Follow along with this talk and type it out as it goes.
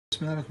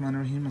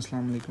बिस्मिल्लाहिर्रहमानिर्रहीम।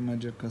 अस्सलाम वालेकुम माय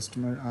डियर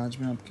कस्टमर। आज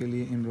मैं आपके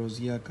लिए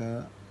इमरोज़िया का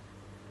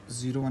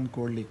 01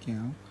 कोड लेके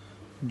आया हूँ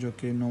जो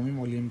कि 9वीं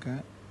वॉल्यूम का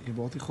है। ये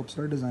बहुत ही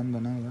खूबसूरत डिज़ाइन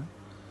बना हुआ है,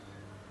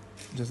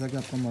 जैसा कि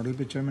आपको मॉडल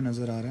पिक्चर में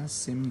नज़र आ रहा है।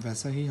 सेम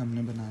वैसा ही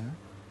हमने बनाया है।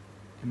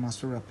 ये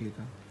मास्टर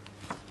रेप्लिका,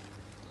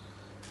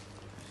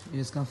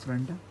 ये इसका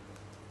फ्रंट है।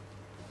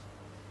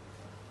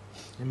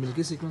 ये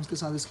मिल्की सीक्वेंस के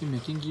साथ इसकी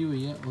मेकिंग की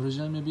हुई है।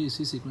 ओरिजिनल में भी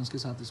इसी सीक्वेंस के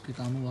साथ इसके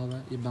काम हुआ हुआ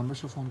है। ये बैम्बू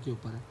शिफॉन के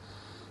ऊपर है।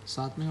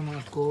 साथ में हम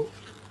आपको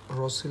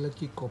रॉस सिल्क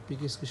की कॉपी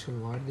की इसकी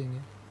शलवार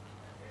देंगे।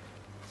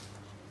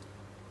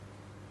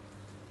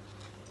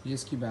 ये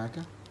इसकी बैक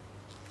है।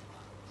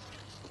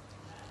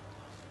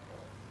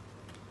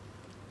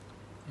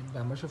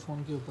 बैम्बू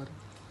शिफॉन के ऊपर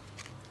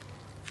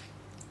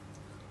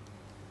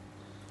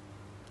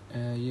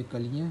ये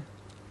कलियाँ,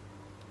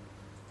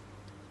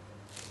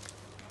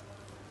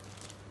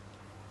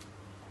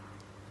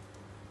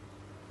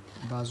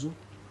 बाजू,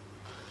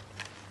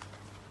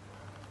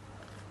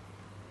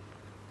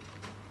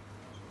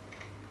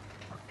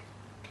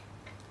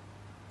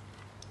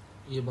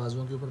 ये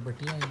बाजुओं के ऊपर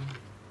पट्टियाँ आएंगी।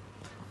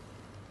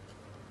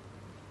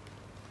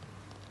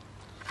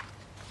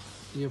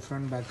 ये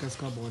फ्रंट बैक का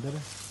इसका बॉर्डर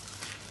है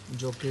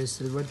जो कि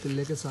सिल्वर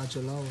तिल्ले के साथ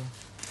चला हुआ है।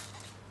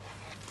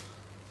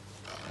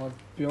 और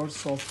प्योर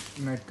सॉफ्ट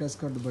नेट का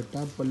इसका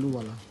दुपट्टा पल्लू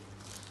वाला,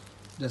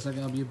 जैसा कि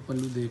आप ये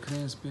पल्लू देख रहे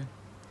हैं। इस पर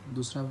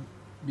दूसरा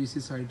बीसी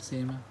साइड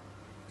सेम है।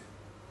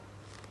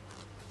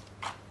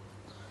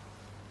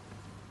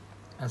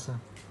 ऐसा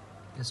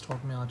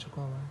स्टॉक में आ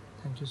चुका हुआ है।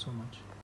 Thank you so much.